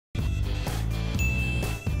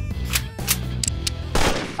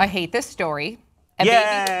I hate this story.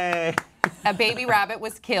 Yay! A baby rabbit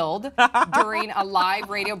was killed during a live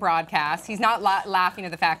radio broadcast. He's not laughing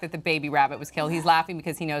at the fact that the baby rabbit was killed. He's laughing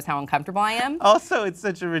because he knows how uncomfortable I am. Also, it's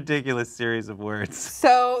such a ridiculous series of words.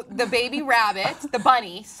 So the baby rabbit, the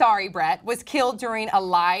bunny, sorry, Brett, was killed during a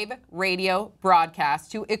live radio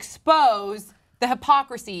broadcast to expose the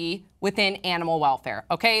hypocrisy within animal welfare.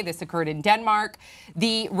 Okay, this occurred in Denmark.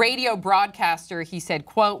 The radio broadcaster, he said,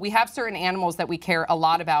 quote, "We have certain animals that we care a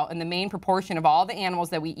lot about, and the main proportion of all the animals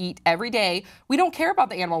that we eat every day, we don't care about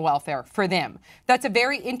the animal welfare for them. That's a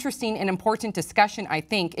very interesting and important discussion, I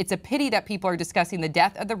think. It's a pity that people are discussing the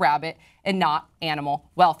death of the rabbit and not animal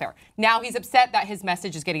welfare." Now he's upset that his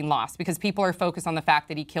message is getting lost because people are focused on the fact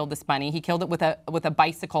that he killed this bunny. He killed it with a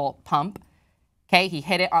bicycle pump. Okay, he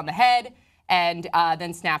hit it on the head and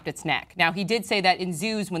then snapped its neck. Now, he did say that in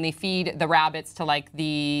zoos, when they feed the rabbits to like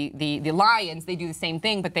the lions, they do the same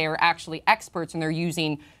thing, but they are actually experts and they're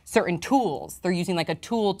using certain tools. They're using like a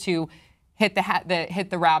tool to hit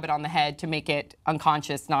the rabbit on the head to make it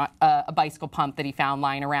unconscious, not a bicycle pump that he found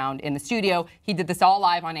lying around in the studio. He did this all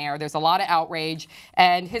live on air. There's a lot of outrage,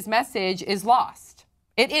 and his message is lost.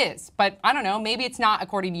 It is, but I don't know, maybe it's not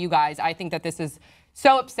according to you guys. I think that this is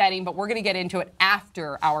so upsetting, but we're going to get into it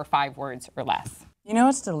after our 5 words or less. You know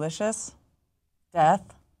what's delicious?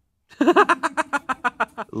 Death.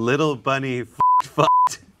 Little bunny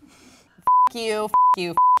fucked. F you, f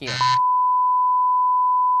you, f you. F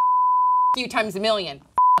you times a million.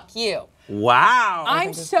 F you. Wow.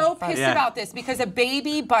 I'm so pissed about this because a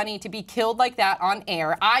baby bunny to be killed like that on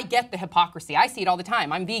air, I get the hypocrisy. I see it all the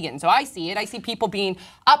time. I'm vegan, so I see it. I see people being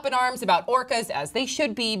up in arms about orcas, as they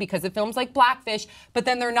should be because of films like Blackfish, but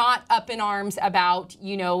then they're not up in arms about,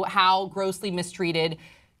 you know, how grossly mistreated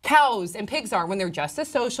cows and pigs are when they're just as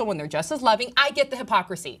social, when they're just as loving. I get the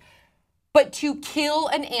hypocrisy. But to kill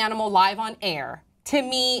an animal live on air, to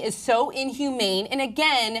me, is so inhumane. And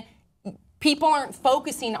again, people aren't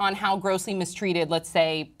focusing on how grossly mistreated, let's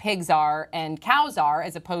say, pigs are and cows are,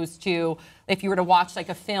 as opposed to if you were to watch like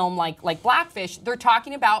a film like Blackfish, they're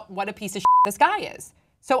talking about what a piece of shit this guy is.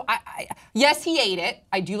 So yes, he ate it.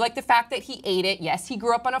 I do like the fact that he ate it. Yes, he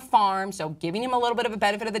grew up on a farm, so giving him a little bit of a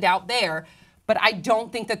benefit of the doubt there. But I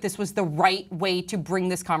don't think that this was the right way to bring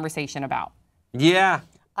this conversation about. Yeah.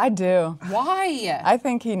 I do. Why? I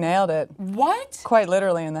think he nailed it. What? Quite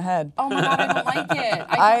literally in the head. Oh my God, I don't like it.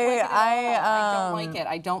 I don't like it.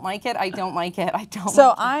 I don't like it. I don't like it. I don't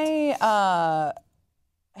so like it. I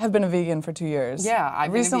have been a vegan for 2 years. Yeah,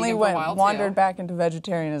 I've recently been a vegan for a while wandered back into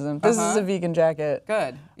vegetarianism. This is a vegan jacket.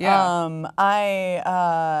 Good. Yeah.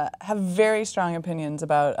 I have very strong opinions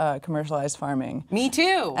about commercialized farming. Me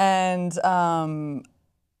too. And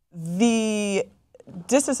the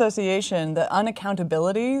disassociation, the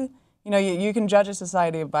unaccountability, you know, you can judge a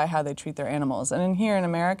society by how they treat their animals. And here in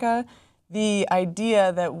America, the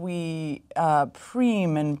idea that we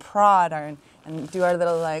preen and prod and do our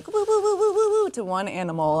little like woo woo woo woo woo woo to one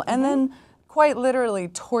animal, and then quite literally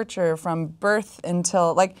torture from birth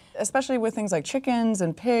until, like, especially with things like chickens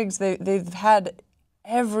and pigs, they've had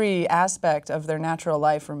every aspect of their natural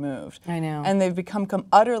life removed. I know. And they've become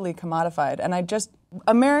utterly commodified. And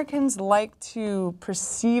Americans like to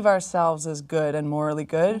perceive ourselves as good and morally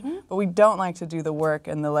good, but we don't like to do the work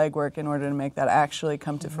and the legwork in order to make that actually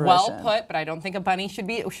come to fruition. Well put, but I don't think a bunny should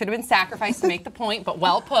have been sacrificed to make the point, but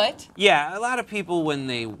well put. Yeah, a lot of people, when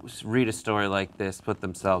they read a story like this, put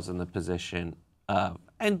themselves in the position of,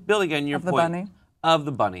 and building on your point, of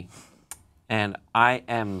the bunny. And I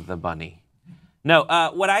am the bunny. No,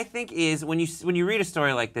 what I think is when you read a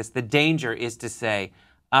story like this, the danger is to say,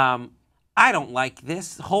 I don't like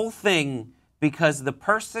this whole thing because the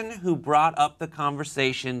person who brought up the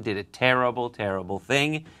conversation did a terrible, terrible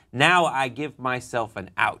thing. Now I give myself an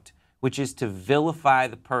out, which is to vilify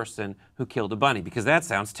the person who killed a bunny, because that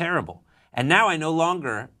sounds terrible. And now I no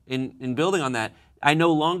longer, in building on that, I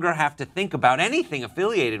no longer have to think about anything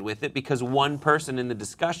affiliated with it because one person in the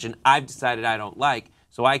discussion I've decided I don't like,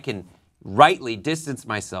 so I can rightly distance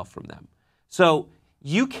myself from them. So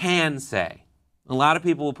you can say, a lot of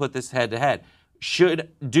people will put this head to head,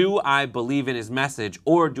 do I believe in his message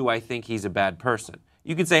or do I think he's a bad person?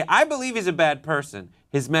 You can say, I believe he's a bad person.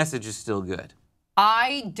 His message is still good.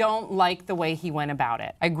 I don't like the way he went about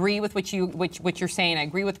it. I agree with what you're saying. I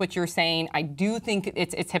agree with what you're saying. I do think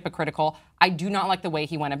it's hypocritical. I do not like the way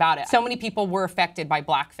he went about it. So many people were affected by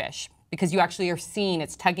Blackfish, because you actually are seeing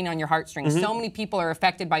it's tugging on your heartstrings. So many people are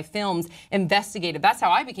affected by films, investigative. That's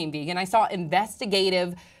how I became vegan. I saw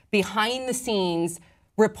investigative, behind the scenes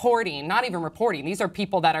reporting, not even reporting. These are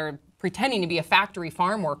people that are pretending to be a factory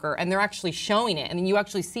farm worker, and they're actually showing it. And then you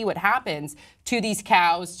actually see what happens to these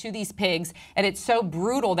cows, to these pigs, and it's so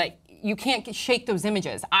brutal that you can't shake those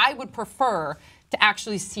images. I would prefer to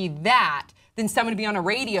actually see that than someone to be on a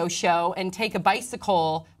radio show and take a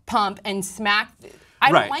bicycle pump and smack.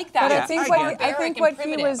 I don't like that. But I think what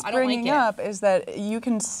he was bringing up is that you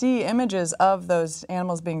can see images of those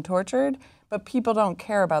animals being tortured, but people don't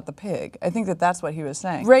care about the pig. I think that that's what he was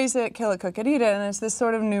saying. Raise it, kill it, cook it, eat it, and it's this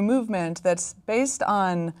sort of new movement that's based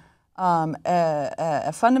on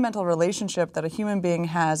a fundamental relationship that a human being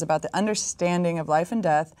has about the understanding of life and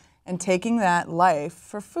death and taking that life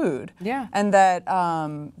for food. Yeah. And that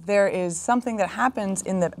there is something that happens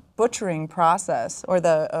in the butchering process, or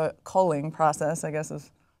the culling process, I guess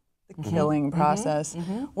is the killing process,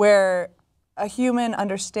 where a human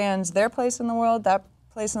understands their place in the world, that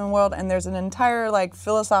place in the world, and there's an entire like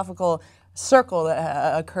philosophical circle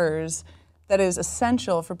that occurs that is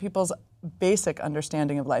essential for people's basic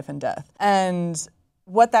understanding of life and death. And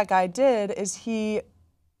what that guy did is he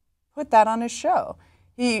put that on his show.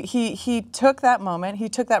 He took that moment, he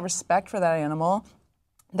took that respect for that animal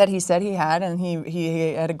that he said he had, and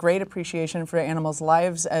he had a great appreciation for animals'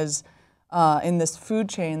 lives as in this food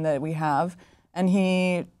chain that we have, and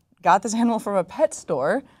he got this animal from a pet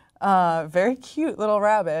store, very cute little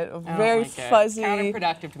rabbit, very fuzzy.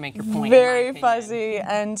 Counterproductive to make your point. Very fuzzy,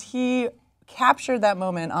 and he captured that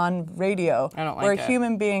moment on radio where a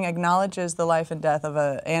human being acknowledges the life and death of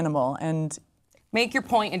an animal and make your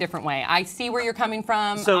point a different way. I see where you're coming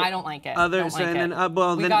from. So I don't like it. Others, don't like and it. then,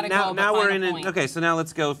 well, we then gotta now we're in point. okay, so now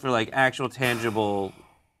let's go for like actual tangible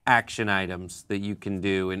action items that you can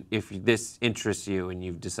do, and if this interests you and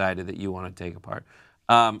you've decided that you want to take apart.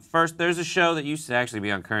 First, there's a show that used to actually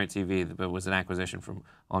be on current TV, but was an acquisition from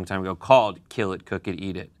a long time ago, called Kill It, Cook It,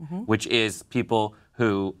 Eat It, which is people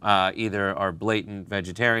who either are blatant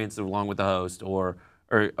vegetarians along with the host, or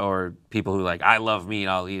people who like, I love meat,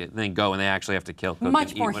 I'll eat it, and then go and they actually have to kill, cook,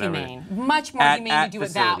 much and more eat whatever. humane. Much more humane to do it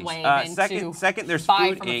that way than second, there's buy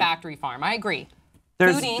Food from Inc. a factory farm. I agree.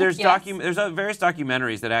 There's Food Inc, there's yes. various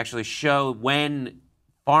documentaries that actually show when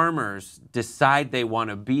farmers decide they want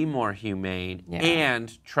to be more humane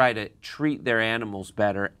and try to treat their animals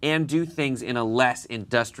better and do things in a less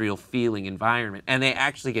industrial feeling environment, and they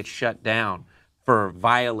actually get shut down for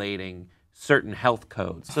violating certain health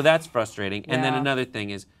codes. So that's frustrating. And then another thing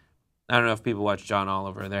is, I don't know if people watch John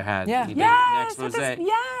Oliver. He did an expose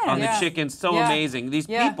on the chickens. So amazing. These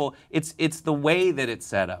people, it's the way that it's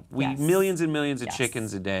set up. We millions and millions of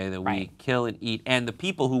chickens a day that we kill and eat, and the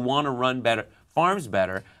people who want to run better farms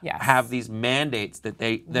better have these mandates that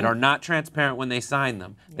that are not transparent when they sign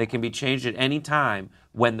them. They can be changed at any time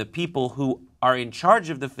when the people who are in charge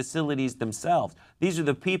of the facilities themselves, these are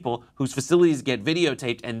the people whose facilities get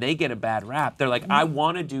videotaped and they get a bad rap. They're like, I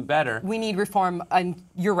want to do better. We need reform, and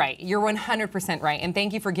you're right. You're 100% right, and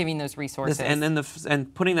thank you for giving those resources. And then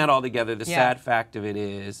and putting that all together, the sad fact of it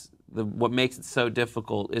is, what makes it so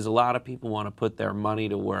difficult is a lot of people want to put their money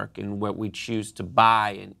to work in what we choose to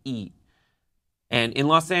buy and eat. And in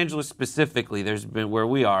Los Angeles specifically, there's been, where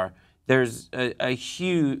we are, there's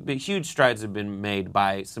huge strides have been made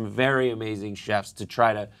by some very amazing chefs to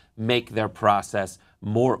try to make their process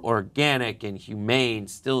more organic and humane,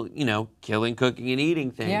 still, killing, cooking, and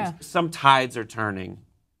eating things. Yeah. Some tides are turning.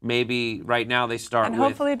 Maybe right now they start with... And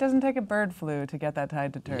hopefully it doesn't take a bird flu to get that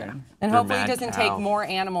tide to turn. Yeah. And hopefully it doesn't take more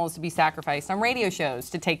animals to be sacrificed on radio shows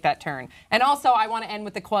to take that turn. And also, I want to end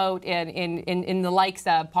with the quote in the likes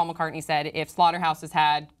of Paul McCartney said, if slaughterhouses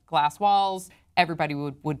had glass walls, everybody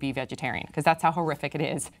would be vegetarian, because that's how horrific it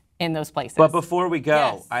is in those places. But before we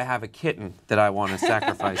go, I have a kitten that I want to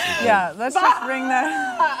sacrifice. Yeah, let's just bring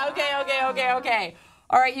that. Okay.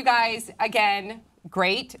 All right, you guys, again,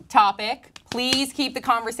 great topic. Please keep the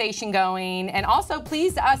conversation going. And also,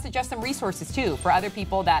 please suggest some resources, too, for other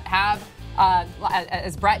people that have,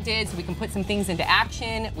 as Brett did, so we can put some things into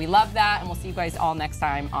action. We love that, and we'll see you guys all next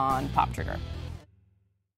time on Pop Trigger.